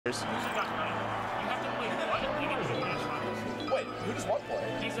Wait, who does what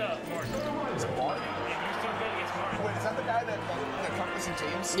play? He's a Mark. He's a Mark? Wait, is that the guy that comes in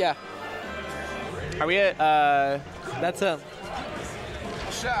teams? Yeah. Are we at, That's him.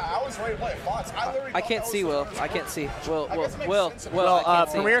 Yeah, I was ready to play Fox. I can't see, Will. I can't see. Will, I well, can't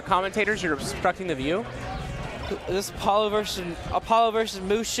see. Premier commentators, you're obstructing the view. This is Apollo versus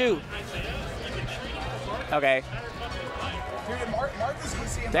Mushu. Okay.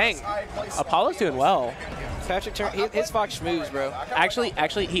 Dang, Apollo's doing well. Patrick Turner, his Fox schmooze, bro.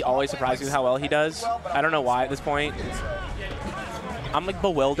 Actually, he always surprises me with how well he does. I don't know why at this point. I'm like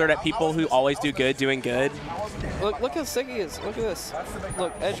bewildered at people who always do good doing good. Look how sick he is. Look at this.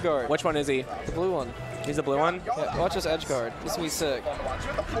 Look, edge guard. Which one is he? The blue one. He's the blue one? Yeah, watch this edge guard. This is gonna be sick.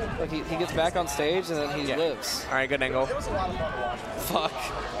 Look, he gets back on stage and then he lives. All right, good angle. Fuck.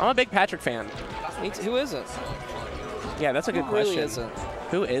 I'm a big Patrick fan. Who isn't? Yeah, that's a good question. Who really isn't?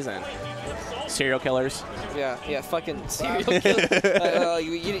 Who isn't? Serial killers. Yeah, fucking serial killers.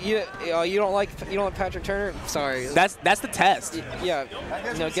 You don't like Patrick Turner? Sorry. That's the test. Yeah.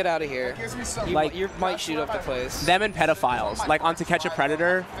 No, get out of here. You might shoot up the place. Them and pedophiles. Like on To Catch a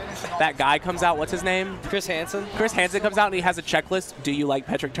Predator, that guy comes out. What's his name? Chris Hansen. Chris Hansen comes out and he has a checklist. Do you like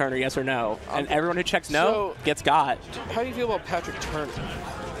Patrick Turner? Yes or no? And everyone who checks no gets got. How do you feel about Patrick Turner?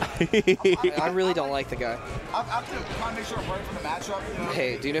 I really don't like the guy.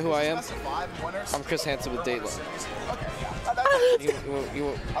 Hey, do you know who I am? I'm Chris Hansen with Dateline.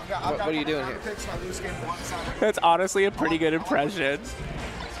 What are you doing here? That's honestly a pretty good impression.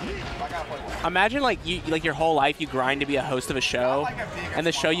 Imagine like your whole life you grind to be a host of a show, and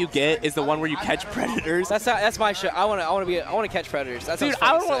the show you get is the one where you catch predators. That's my show. I want to catch predators. That's dude.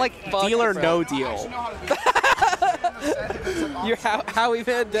 I want like Deal or No Deal. You're Howie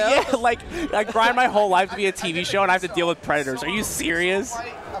Mandel? Yeah, like I grind my whole life to be a TV show, and I have to deal with predators. Are you serious?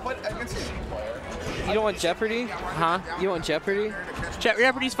 You don't want Jeopardy? Huh? You don't want Jeopardy?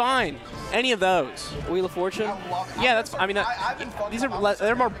 Jeopardy's fine. Any of those. Wheel of Fortune? Yeah, that's. I mean, these are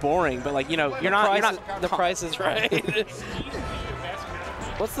they're more boring, but like you're not. The Price is Right.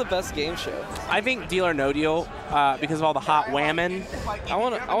 What's the best game show? I think Deal or No Deal, because of all the hot whammon. I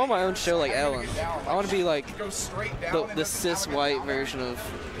want my own show like Ellen. I want to be like the cis white version of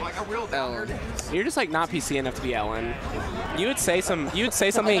Ellen. You're just like not PC enough to be Ellen. You would say something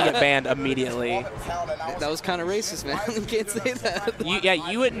and get banned immediately. That was kind of racist, man. You can't say that.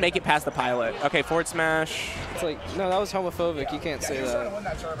 You wouldn't make it past the pilot. Okay, forward smash. It's like no, that was homophobic. You can't say that.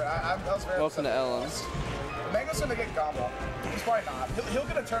 Welcome to Ellen's. Mango's gonna get Gamba. He's probably not. He'll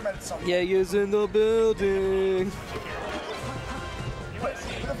get a tournament at some point. Yeah, he's in the building. Wait,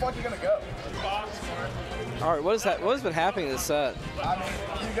 where the fuck are you gonna go? All right, what has been happening this set? I mean,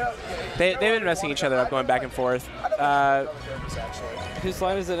 you go. They've been messing each other up, going back and forth. Whose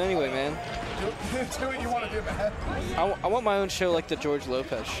line is it anyway, man? Do what you want to do, man. I want my own show like the George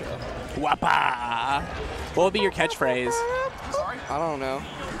Lopez show. Wapa! What would be your catchphrase? Sorry? I don't know.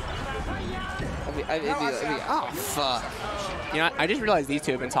 Oh, fuck. You know, I just realized these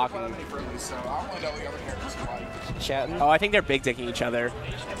two have been talking. Chatting? Oh, I think they're big dicking each other.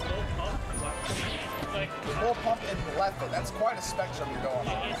 Full pump and left foot. That's quite a spectrum you're going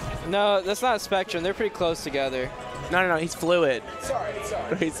on. No, that's not a spectrum. They're pretty close together. No, he's fluid. Sorry.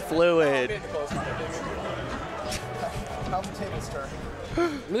 He's fluid. How's the tables turn?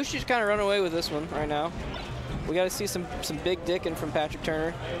 Mushu's kind of run away with this one right now. We got to see some big dicking from Patrick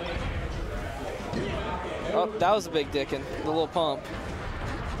Turner. Oh, that was a big dickin', the little pump.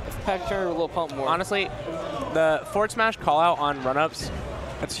 If Patrick Turner would a little pump more. Honestly, the forward smash call out on run-ups,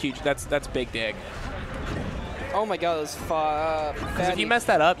 that's huge. That's big dig. Oh my god, that was because if you mess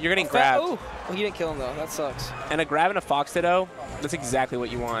that up, you're getting grabbed. Oh, he didn't kill him though. That sucks. And a grab and a Fox Ditto, that's exactly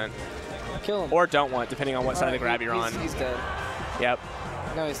what you want. Kill him. Or don't want, depending on what side of the grab you're on. He's dead. Yep.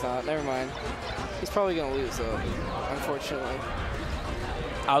 No, he's not. Never mind. He's probably going to lose though, unfortunately.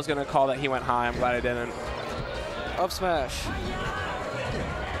 I was going to call that he went high. I'm glad I didn't. Up smash.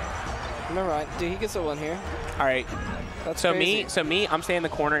 Never mind. Dude, he gets a one here. All right. That's so crazy. me, I'm staying in the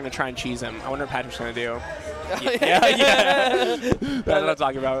corner and gonna try and cheese him. I wonder what Patrick's gonna do. Yeah. That's what I'm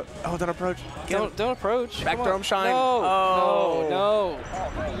talking about. Oh, don't approach. Don't approach. Back throw him shine. No.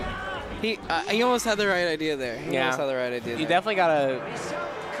 He almost had the right idea there. He almost had the right idea. You definitely gotta.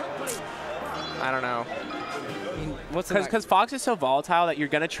 I don't know. Because Fox is so volatile that you're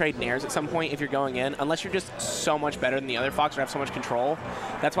going to trade nairs at some point if you're going in, unless you're just so much better than the other Fox or have so much control.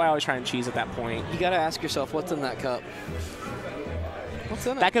 That's why I always try and cheese at that point. You got to ask yourself, what's in that cup? What's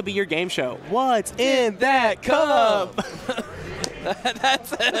in it? That could be your game show. What's in that cup?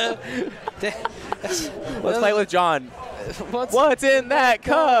 Let's play it with John. What's in that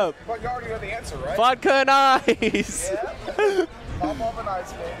cup? But you already know the answer, right? Vodka and ice. Yeah. Pop off an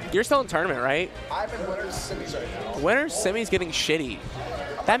ice, baby. You're still in tournament, right? I'm in winner's semis right now. Winner's semis getting shitty.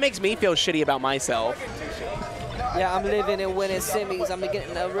 That makes me feel shitty about myself. Yeah, I'm living in winner's semis. I'm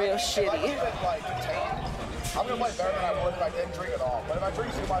getting a real shitty. I'm going to play better than I would if I didn't drink at all. But if I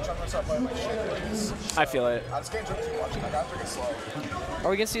drink too much, I'm going to start playing like shit. I feel it. I just can't drink too much. I got to drink it slow. Are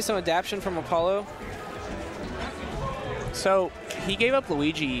we going to see some adaptation from Apollo? So, he gave up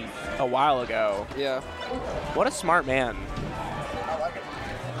Luigi a while ago. Yeah. What a smart man. I like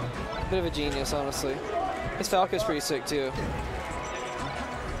it. Bit of a genius, honestly. His Falco's pretty sick, too.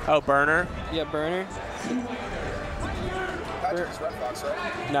 Oh, Burner? Yeah, Burner. Patrick's Red Fox,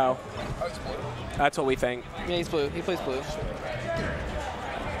 right? No. Oh, it's blue. That's what we think. Yeah, he's blue. He plays blue.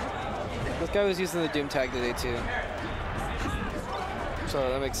 This guy was using the Doom tag today, too. So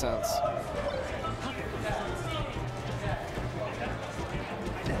that makes sense.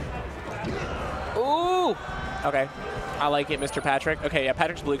 Ooh! Okay. I like it, Mr. Patrick. Okay, yeah,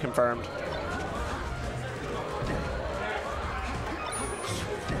 Patrick's blue confirmed.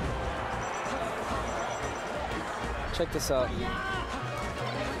 Check this out.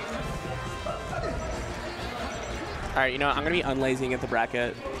 All right, you know, I'm going to be unlazying at the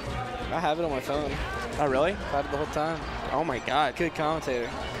bracket. I have it on my phone. Oh, really? I've had it the whole time. Oh, my God. Good commentator.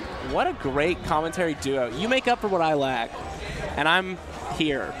 What a great commentary duo. You make up for what I lack, and I'm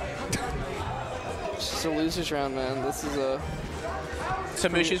here. It's just a loser's round, man. This is a... So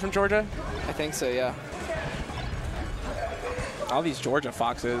Mushu's from Georgia? I think so, yeah. All these Georgia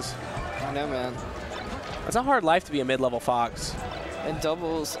Foxes. I know, man. It's a hard life to be a mid-level Fox. In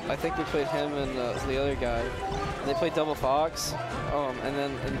doubles, I think we played him and the other guy. They played double Fox, and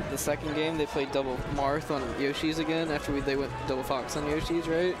then in the second game they played double Marth on Yoshi's again after they went double Fox on Yoshi's,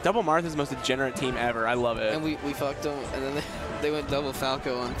 right? Double Marth is the most degenerate team ever. I love it. And we fucked them, and then they went double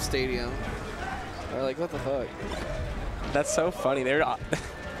Falco on Stadium. We're like, what the fuck? That's so funny. They're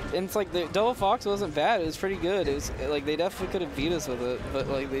And it's like the double Fox wasn't bad. It was pretty good. It was like they definitely could have beat us with it, but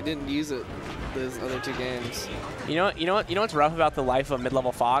like they didn't use it those other two games. You know what's rough about the life of a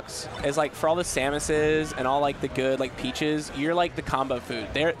mid-level Fox is like for all the Samuses and all like the good like Peaches, you're like the combo food.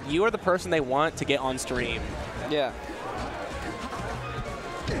 You are the person they want to get on stream. Yeah.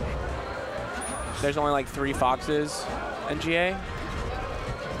 There's only like 3 Foxes in GA.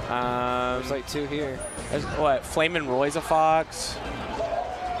 There's like 2 here. There's what? Flamin' Roy's a Fox.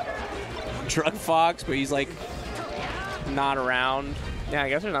 Drug Fox, but he's like not around. Yeah, I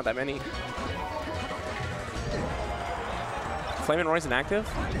guess there's not that many. Flamin' Roy's inactive?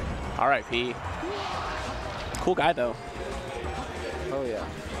 R.I.P. Cool guy though. Oh yeah.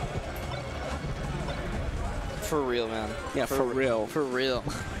 For real, man. Yeah, for real. For real.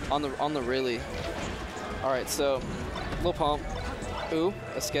 on the really. All right, so Lil Pump. Ooh,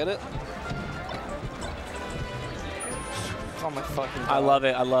 let's get it. Oh my fucking God. I love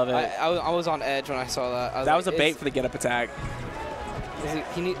it. I love it. I was on edge when I saw that. That was a bait for the get-up attack. Is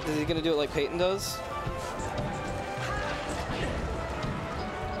he gonna do it like Peyton does?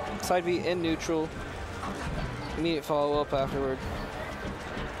 Side B in neutral. Immediate follow-up afterward.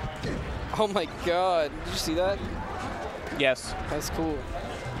 Oh my God! Did you see that? Yes. That's cool.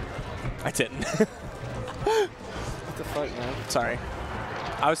 I didn't. What the fuck, man? Sorry.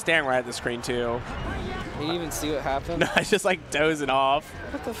 I was staring right at the screen too. You didn't even see what happened? No, I was just like dozing off.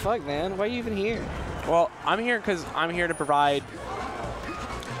 What the fuck, man? Why are you even here? Well, I'm here because I'm here to provide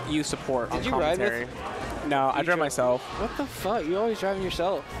you support on commentary. Ride with? No, I drove myself. What the fuck? You're always driving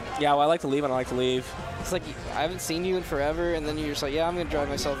yourself. Yeah, well, I like to leave when I like to leave. It's like I haven't seen you in forever, and then you're just like, yeah, I'm gonna drive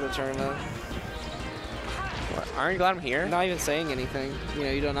myself to the tournament. What? Aren't you glad I'm here? Not even saying anything. You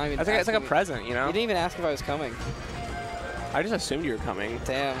know, you don't even. I think it's like a present, you know. You didn't even ask if I was coming. I just assumed you were coming.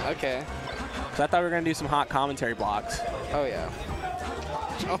 Damn. Okay. Because I thought we were gonna do some hot commentary blocks. Oh yeah.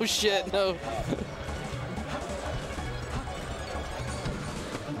 Oh shit! No.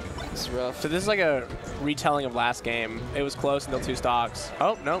 It's rough. So this is like a retelling of last game. It was close until 2 stocks.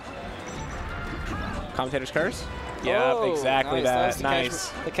 Oh, nope. Commentator's curse? Yeah, oh, exactly nice. that. Nice.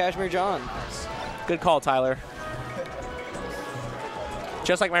 The Kashmir John. Good call, Tyler.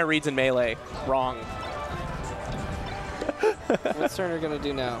 Just like my reads in Melee. Wrong. What's Turner gonna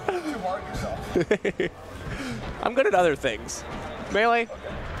do now? I'm good at other things. Melee,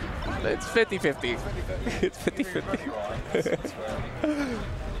 it's 50-50. It's 50-50.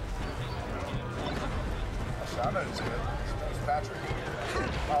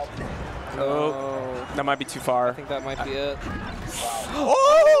 Oh, that might be too far. I think that might be it.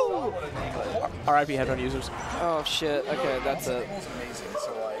 Oh! RIP headphone users. Oh shit. Okay, that's it.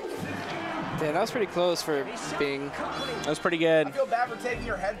 Yeah, that was pretty close for being. That was pretty good. I feel bad for taking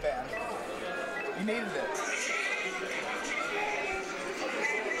your headband. You needed it.